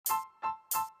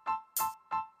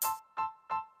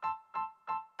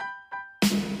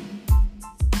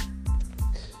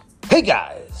Hey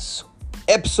guys,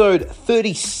 episode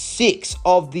 36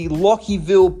 of the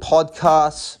Lockyville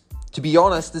podcast. To be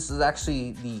honest, this is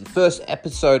actually the first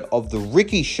episode of the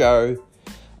Ricky Show.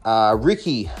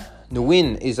 Ricky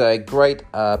Nguyen is a great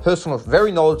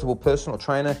very knowledgeable personal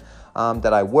trainer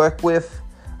that I work with.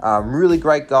 Really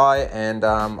great guy, and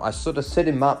I sort of set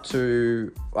him up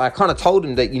I kind of told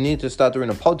him that you need to start doing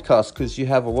a podcast because you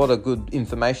have a lot of good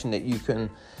information that you can,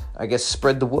 I guess,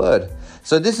 spread the word.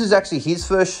 So this is actually his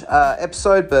first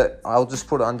episode, but I'll just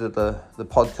put it under the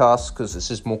podcast because it's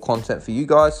just more content for you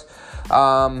guys.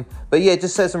 But yeah,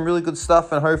 just says some really good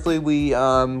stuff, and hopefully we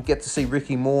get to see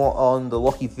Ricky more on the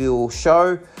Lockyville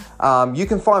show. You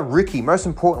can find Ricky, most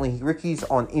importantly, Ricky's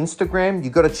on Instagram.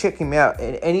 You got to check him out.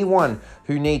 And anyone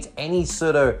who needs any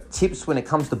sort of tips when it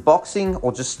comes to boxing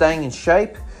or just staying in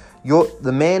shape,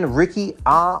 the man Ricky,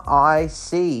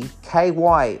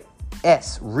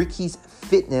 RICKYS, Ricky's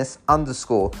Fitness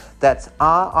 _. That's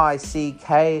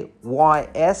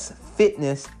RICKYS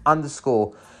Fitness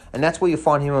 _. And that's where you'll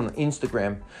find him on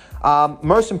Instagram.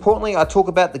 Most importantly, I talk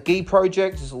about the GI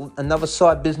Project. It's another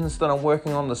side business that I'm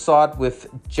working on the side with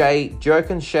Jay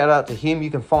Jerkin. Shout out to him.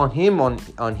 You can find him on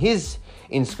his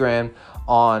Instagram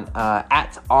on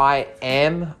at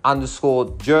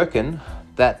 @IAM_Jerkin.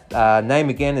 That name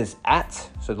again is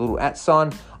so the little @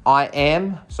 sign.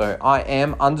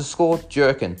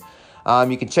 IAM_Jerkin.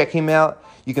 You can check him out.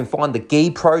 You can find the GI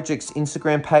Project's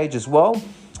Instagram page as well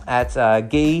at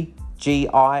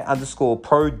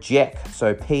GI_project.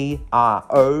 So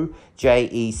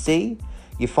PROJEC.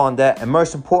 You find that, and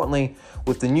most importantly,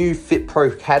 with the new Fit Pro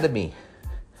Academy,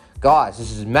 guys,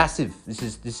 this is massive. This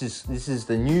is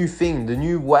the new thing, the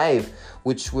new wave,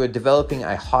 which we're developing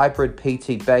a hybrid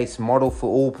PT-based model for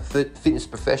all fitness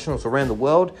professionals around the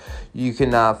world. You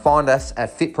can find us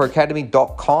at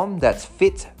fitproacademy.com. That's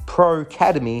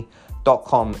fitproacademy.com.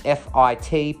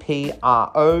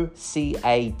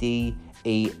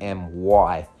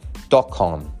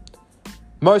 FITPROCADEMY.com.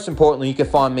 Most importantly, you can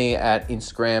find me at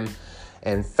Instagram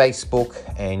and Facebook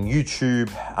and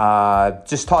YouTube.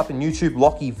 Just type in YouTube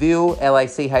Lockyville,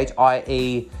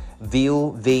 LACHIE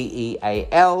VEAL.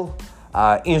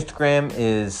 Instagram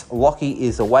is Locky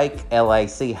is Awake,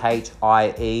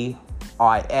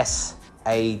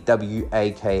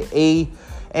 LACHIEISAWAKE.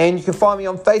 And you can find me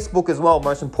on Facebook as well,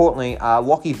 most importantly,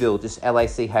 Lockyville, just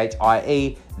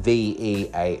LACHIEVEAL.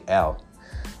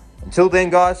 Until then,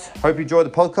 guys, hope you enjoyed the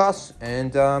podcast,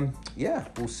 and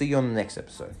we'll see you on the next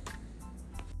episode.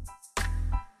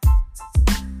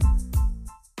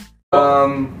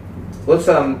 Let's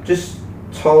just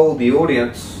tell the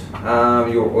audience,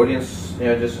 your audience,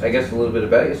 just I guess a little bit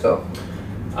about yourself.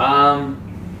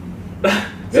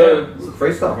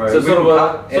 Freestyle, bro. So sort of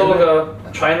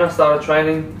a trainer. Started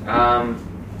training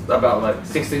about like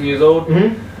 16 years old.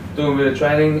 Mm-hmm. Doing a bit of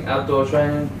training, outdoor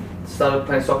training. Started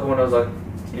playing soccer when I was like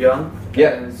young.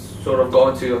 Yeah. And sort of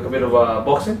got into like a bit of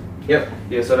boxing. Yep.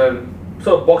 Yeah. So then,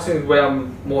 sort of boxing is where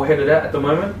I'm more headed at the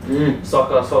moment.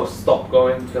 Soccer I sort of stopped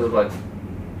going because of like,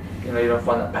 you don't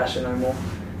find that passion anymore.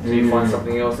 So you find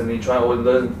something else and you try all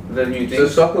the new things. So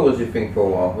soccer was your thing for a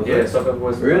while, was it? Soccer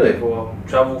was really for a while.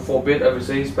 Travel for a bit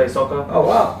overseas, play soccer. Oh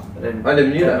wow! And then I never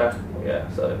knew that. Back. Yeah,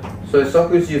 so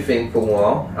soccer was your thing for a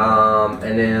while,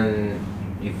 and then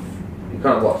you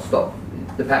kind of stopped.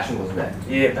 The passion wasn't there.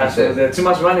 Yeah, passion was there. Too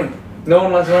much running. No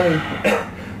one likes running.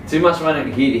 Too much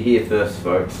running. Here first,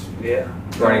 folks. Yeah.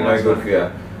 Running no good for you.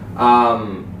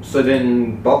 So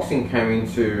then boxing came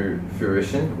into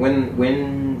fruition. When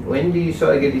do you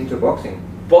start to get into boxing?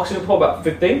 Boxing probably about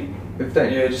 15.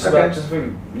 15? Yeah,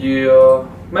 year,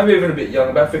 maybe even a bit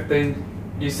young, about 15,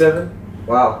 year 7.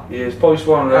 Wow. Yeah, it's probably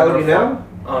one. How old are you now?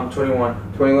 I'm 21.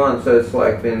 21, so it's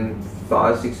like been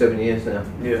 5, 6, 7 years now.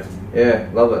 Yeah. Yeah,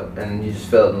 love it. And you just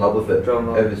fell in love with it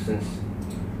ever since.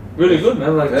 Really good,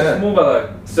 man. It's more about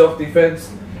like self-defense,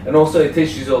 and also it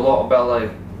teaches you a lot about like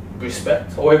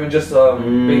respect, or even just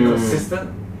being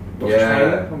consistent with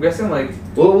training. I'm guessing let's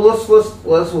so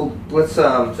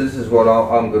this is what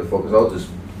I'm good for, because I'll just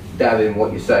dab in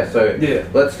what you say. So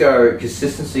let's go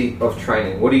consistency of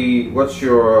training. What's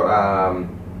your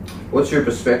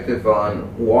perspective on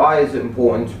why is it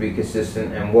important to be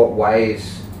consistent, and what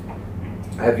ways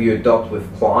have you adopted with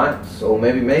clients, or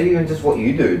maybe even just what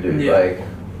you do? Yeah. Like,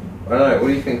 I don't know,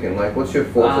 what are you thinking? Like, what's your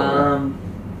thoughts on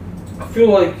that? I feel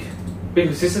like being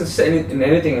consistent in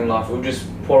anything in life will just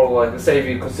probably, like, say if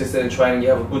you're consistent in training, you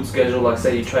have a good schedule, like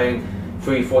say you train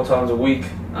 3-4 times a week,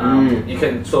 you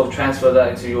can sort of transfer that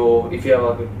into if you have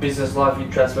like a business life, you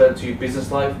transfer it to your business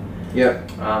life. Yeah.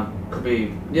 Could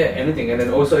be anything, and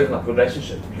then also even like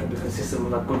relationship. You can be consistent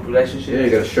with like good relationships. Yeah, you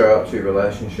got to show up to your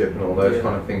relationship and all those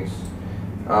kind of things.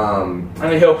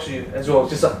 And it helps you as well,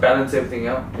 just like balance everything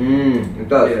out. It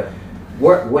does. Yeah.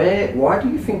 Why do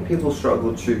you think people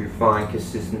struggle to find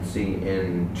consistency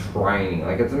in training?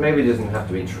 Like, maybe it doesn't have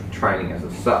to be training as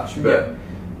such, but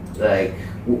like,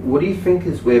 what do you think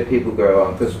is where people go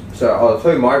on? Because I'll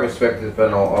tell you my perspective,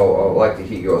 and I'll like to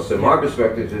hear yours. So my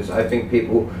perspective is, I think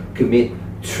people commit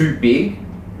too big.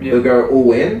 They'll go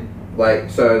all in. Like,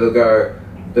 so they're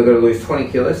going to lose 20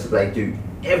 kilos, so they do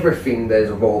everything that's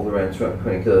evolved around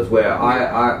 20 kilos. Where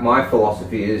my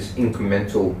philosophy is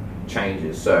incremental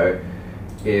changes. So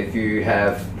if you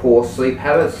have poor sleep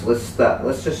habits,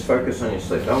 let's just focus on your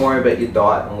sleep. Don't worry about your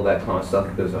diet and all that kind of stuff,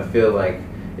 because I feel like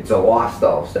it's a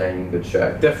lifestyle of staying in good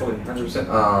shape. Definitely, 100%.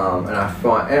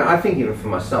 And I think even for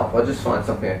myself, I just find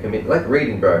something I commit, like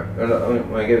reading, bro.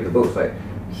 When I gave the books, like,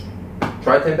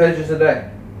 try 10 pages a day.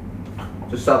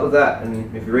 Just start with that,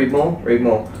 and if you read more, read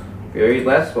more. If you read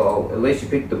less, well, at least you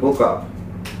picked the book up.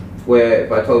 Where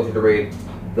if I told you to read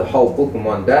the whole book in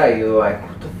one day, you're like,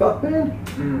 what the fuck, man?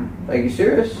 Are you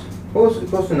serious? Of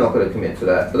course we're not going to commit to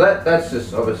that. But that's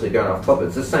just obviously going off topic.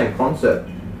 It's the same concept.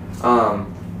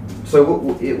 So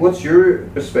what's your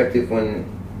perspective when,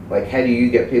 like, how do you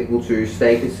get people to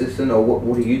stay consistent, or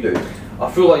what do you do?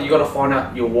 I feel like you got to find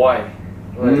out your why.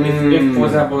 Like if, for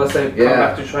example, let's say come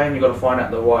back to train, you got to find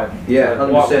out the why. Yeah,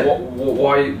 like,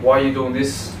 why are you doing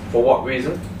this, for what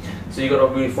reason? So you got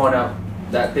to really find out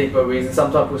that deeper reason.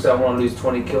 Sometimes people say I want to lose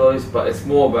 20 kilos, but it's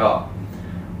more about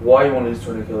why you want to lose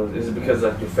 20 kilos. Is it because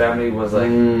like your family was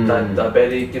like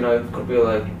diabetic? You know, it could be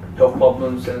like health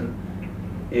problems, and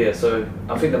yeah. So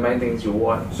I think the main thing is your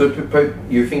why. So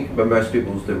you think for most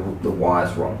people's the why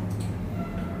is wrong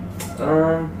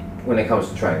when it comes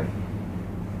to training?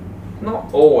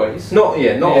 Not always. Not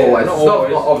always.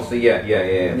 Not obviously. Yeah.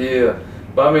 Yeah,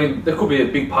 but I mean, there could be a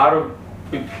big part of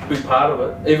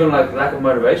it. Even like lack of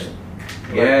motivation.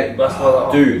 Yeah, that's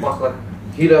why, dude. Like,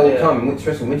 hear that all the time,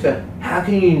 especially in winter. How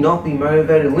can you not be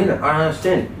motivated in winter? I don't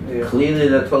understand. Yeah. Clearly,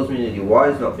 that tells me that your why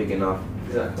is not big enough.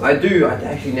 Exactly. I do. I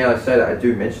actually, now I say that, I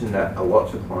do mention that a lot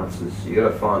to clients. Is you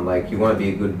gotta find, like, you want to be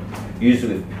a good user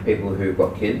with people who've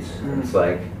got kids. It's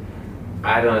like,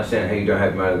 I don't understand how you don't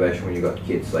have motivation when you got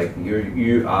kids. Like,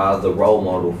 you are the role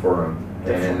model for them,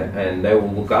 and they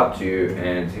will look up to you.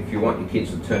 And if you want your kids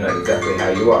to turn out exactly how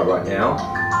you are right now,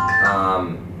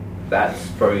 that's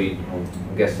probably,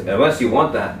 I guess, unless you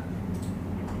want that,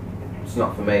 it's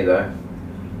not for me though.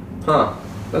 Huh?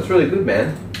 That's really good,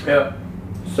 man. Yeah.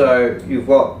 So you've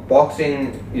got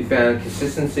boxing. You found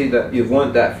consistency, that you've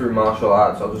learned that through martial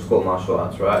arts. I'll just call it martial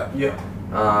arts, right? Yeah.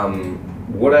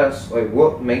 What else? Like,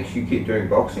 what makes you keep doing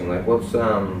boxing? Like, what's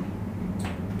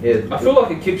yeah. I feel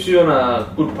like it keeps you on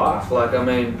a good path. Like, I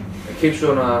mean, it keeps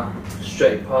you on a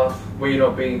straight path where you're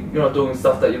not doing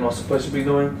stuff that you're not supposed to be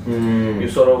doing. You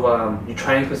sort of you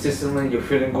train consistently. You're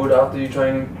feeling good after you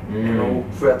training. You know,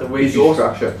 throughout the week.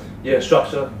 Structure. Yeah,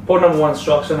 structure. Point number one,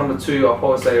 structure. Number two, I'll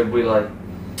probably say would be like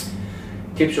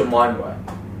keeps your mind right.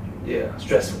 Yeah,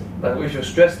 stressful. Like if you're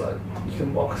stressed, like you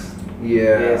can box.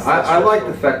 Yeah, I like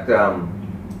the fact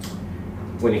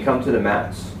when you come to the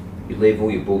mats, you leave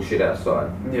all your bullshit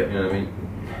outside. Yeah. You know what I mean?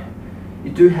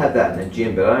 You do have that in the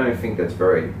gym, but I don't think it's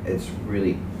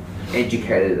really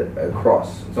educated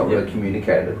across. It's not really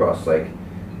communicated across. Like,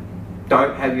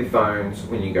 don't have your phones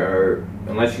when you go,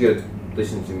 unless you go to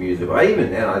listen to music. I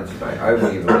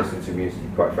wouldn't even listen to music,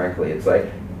 quite frankly. It's like,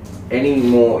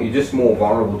 you're just more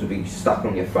vulnerable to be stuck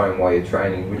on your phone while you're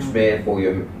training, which therefore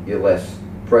you're less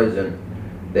present.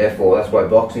 Therefore, that's why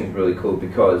boxing is really cool,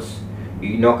 because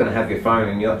you're not going to have your phone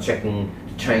and you're not checking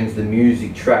to change the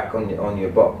music track on your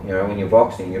box. You know, when you're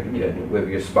boxing, whether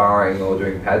you're sparring or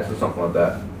doing pads or something like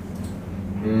that.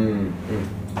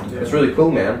 It's really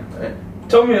cool, man.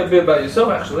 Tell me a bit about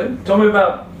yourself, actually. Tell me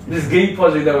about this gi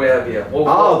project that we have here.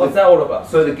 What's that all about?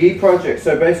 So the gi project.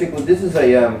 So basically, this is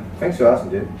a. Thanks for asking,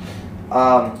 dude.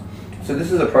 So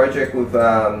this is a project with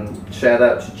shout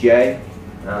out to Jay.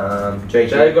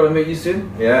 Jay, got to meet you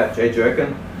soon. Yeah, Jay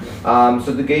Jerkin.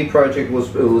 So the gi project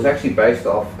was actually based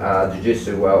off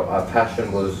jiu-jitsu. Well, our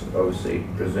passion was obviously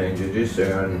Brazilian jiu-jitsu,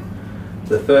 and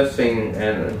the first thing,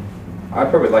 and I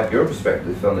probably like your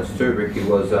perspective on this too, Ricky,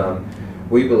 was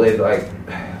we believe like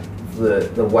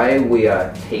the way we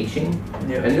are teaching,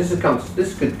 and this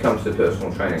could come to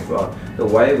personal training as well. The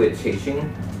way we're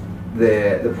teaching,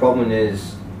 the problem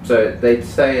is, so they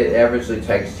say it averagely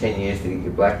takes 10 years to get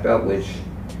your black belt, which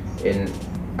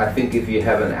I think if you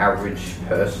have an average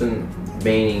person,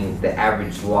 meaning the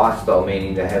average lifestyle,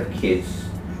 meaning they have kids,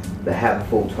 they have a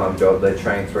full-time job, they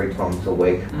train 3 times a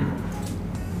week.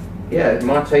 Yeah, it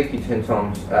might take you 10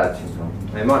 times.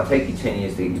 It might take you 10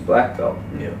 years to get your black belt.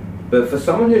 Yeah. But for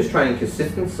someone who's training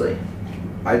consistently,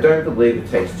 I don't believe it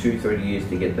takes 2-3 years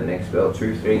to get the next belt,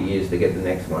 2-3 years to get the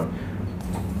next one.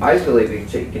 I believe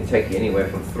it can take you anywhere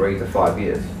from 3 to 5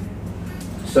 years.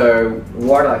 So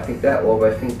why do I think that? Well,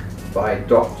 I think by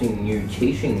adopting new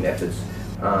teaching methods.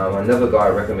 Another guy I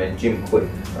recommend, Jim Quick.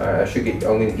 I'm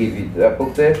going to give you that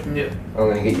book there. Yeah. I'm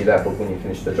going to get you that book when you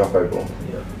finish the Jocko book.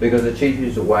 Yeah. Because it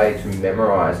teaches you a way to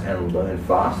memorize and learn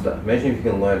faster. Imagine if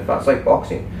you can learn fast. It's like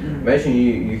boxing. Imagine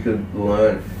you could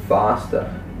learn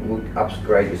faster,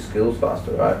 upgrade your skills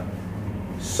faster, right?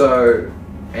 So,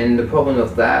 and the problem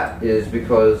of that is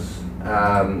because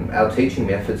our teaching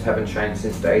methods haven't changed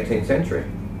since the 18th century.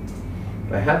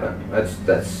 They haven't.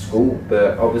 That's school,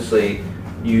 but obviously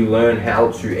you learn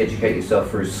how to educate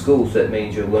yourself through school, so that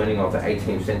means you're learning off the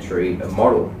 18th century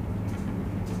model.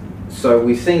 So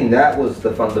we've seen that was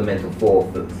the fundamental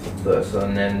flaw first,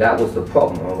 and then that was the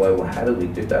problem. Well, how did we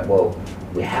do that? Well,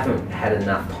 we haven't had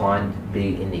enough time to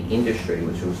be in the industry,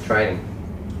 which was training.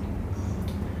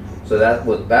 So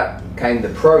that came the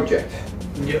project.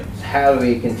 Yeah. How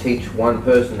we can teach one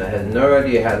person that has no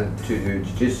idea how to do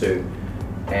jiu-jitsu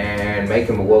and make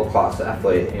him a world-class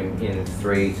athlete in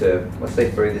 3 to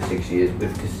 6 years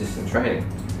with consistent training.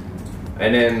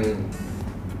 And then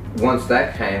once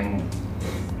that came,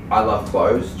 I love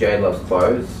clothes, Jay loves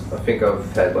clothes. I think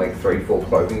I've had like 3-4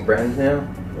 clothing brands now.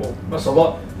 Well, that's a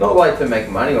lot. Not like to make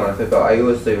money on it, but I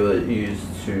used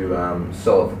to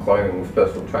sell it for clothing with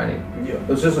personal training. Yeah. It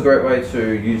was just a great way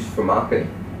to use for marketing.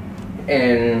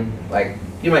 And like,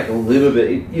 you make a little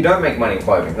bit, you don't make money in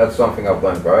clothing. That's something I've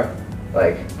learned, bro.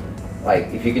 Like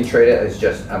if you can treat it as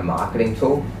just a marketing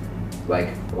tool, like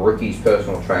Ricky's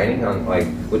personal training,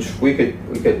 which we could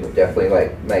definitely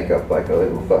like make up like a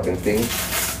little fucking thing.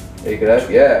 You could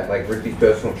have, yeah, like Ricky's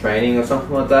personal training or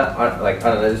something like that. I don't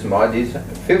know, there's some ideas.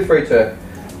 Feel free to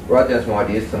write down some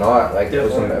ideas tonight, like for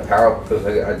some apparel, because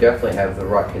I definitely have the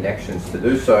right connections to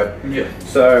do so. Yeah.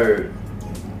 So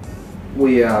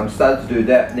we started to do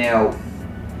that. Now,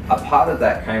 a part of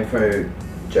that came through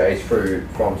Jay's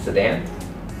from Sudan.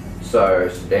 So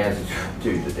Sudan's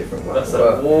a different one. That's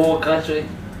a war country.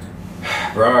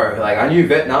 Bro, like I knew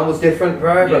Vietnam was different,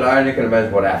 bro, but I only can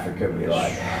imagine what Africa would be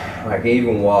like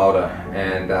even wilder.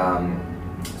 And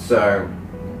so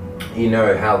you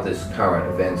know how this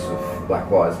current events of Black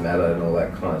Lives Matter and all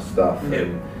that kind of stuff. Yeah.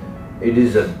 And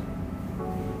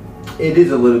it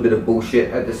is a little bit of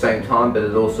bullshit at the same time, but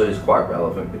it also is quite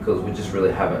relevant because we just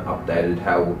really haven't updated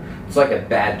how it's like a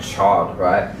bad child,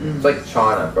 right? It's like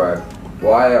China, bro.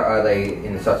 Why are they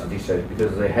in such a dictatorship?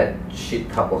 Because they had shit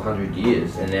couple 100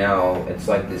 years, and now it's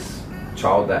like this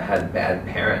child that had bad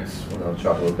parents when they were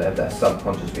childhood. They have that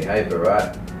subconscious behavior,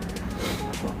 right?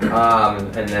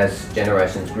 And as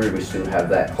generations grew, we still have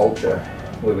that culture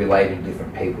where we label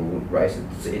different people with race.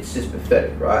 It's just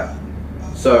pathetic, right?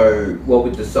 So what we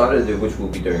decided to do, which we'll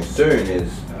be doing soon,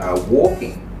 is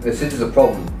walking. This is a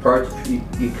problem.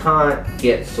 You can't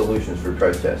get solutions through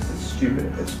protests. It's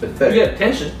stupid. It's pathetic. You get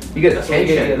attention. You get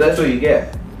attention. That's what you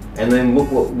get. And then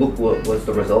look what was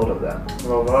the result of that.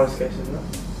 Well, virus cases, no?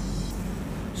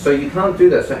 So you can't do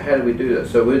that. So how do we do that?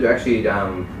 So we're actually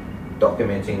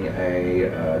documenting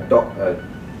a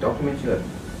documentary.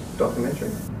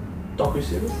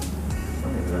 Docu-series? I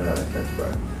don't even know how that makes sense,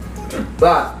 bro.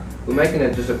 But we're making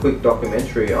it just a quick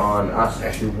documentary on us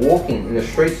actually walking in the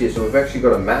streets here. So we've actually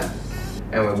got a map,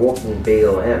 and we're walking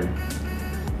BLM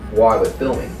while we're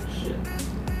filming. Shit.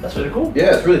 That's really cool.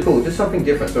 Yeah, it's really cool. Just something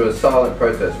different. So it's a silent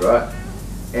protest, right?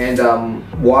 And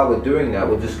while we're doing that,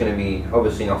 we're just going to be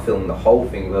obviously not filming the whole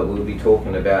thing, but we'll be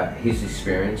talking about his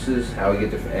experiences, how we get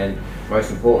different, and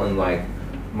most important, like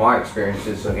my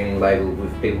experiences of getting labelled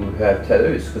with people who have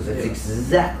tattoos, because it's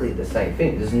exactly the same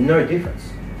thing. There's no difference.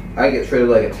 I get treated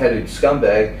like a tattooed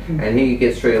scumbag, and he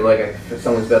gets treated like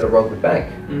someone's about to rob the bank.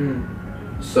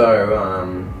 So,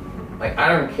 like, I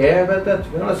don't care about that, to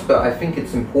be honest, but I think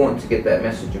it's important to get that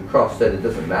message across that it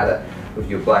doesn't matter if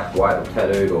you're black, white, or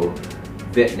tattooed, or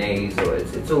Vietnamese, or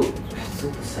it's all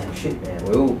the same shit, man.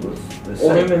 We're all the same.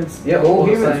 All humans. Yeah, all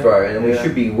humans, same. bro, and we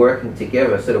should be working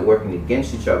together instead of working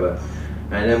against each other.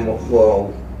 And then,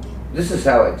 well, this is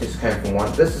how it just came from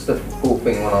one. This is the cool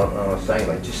thing when I was saying,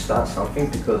 like, just start something,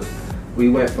 because we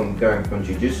went from going from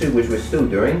jiu-jitsu, which we're still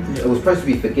doing. It was supposed to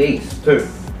be for geese too.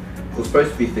 It was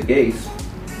supposed to be for geese,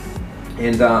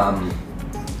 and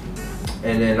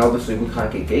then obviously we can't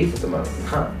get geese at the moment.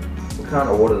 We can't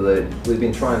order the.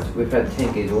 We've had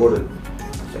 10 geese ordered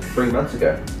like 3 months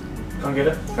ago. Can't get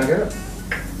it. Can't get it.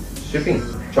 Shipping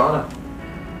China.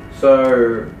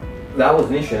 So that was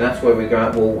an issue, and that's where we're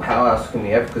going, well, how else can we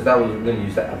have, because that was, we're going to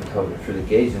use that advertisement through the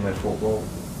geese, and we thought, well,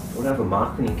 whatever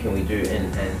marketing can we do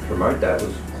and promote that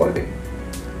was clothing.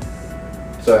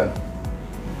 So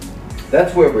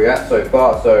that's where we're at so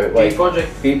far. So like project.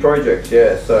 key projects,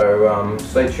 yeah. So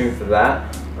stay tuned for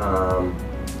that.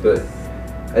 But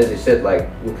as you said, like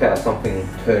look how something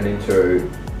turned into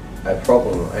a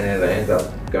problem and then it ends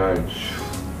up going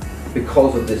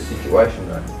because of this situation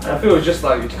though. And I feel it's just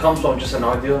like it comes from just an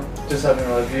idea, just having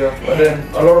an idea. But then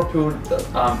a lot of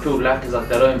people lack is like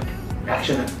they don't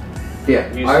action it.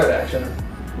 Yeah, Use it to action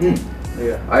it.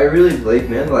 Yeah. I really believe,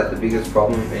 man, like the biggest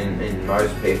problem in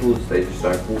most people is they just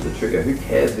don't pull the trigger. Who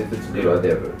cares if it's a good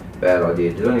idea or a bad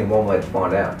idea? There's only one way to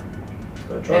find out.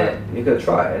 Gotta try it. You gotta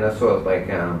try it, and that's what I was like.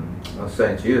 I was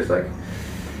saying to you, it's like,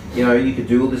 you know, you could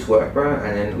do all this work, bro,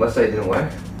 and then let's say it didn't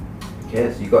work. Who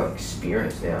cares? You got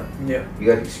experience now. Yeah. You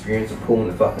got experience of pulling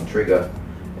the fucking trigger,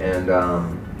 and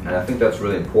I think that's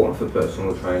really important for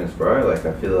personal trainers, bro. Like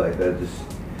I feel like they're just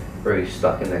very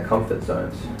stuck in their comfort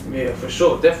zones. Yeah, for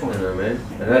sure, definitely. You know what I mean?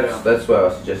 And that's why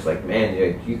I suggest, like, man,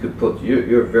 you could put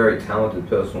you're a very talented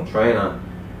personal trainer,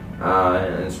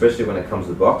 and especially when it comes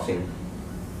to boxing,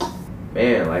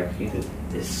 man, like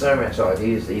there's so much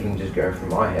ideas even just going through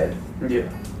my head. Yeah.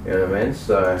 You know what I mean?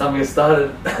 So Time to get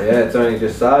started. yeah, it's only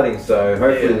just starting. So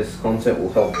hopefully this content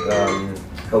will help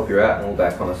you out and all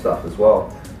that kind of stuff as well.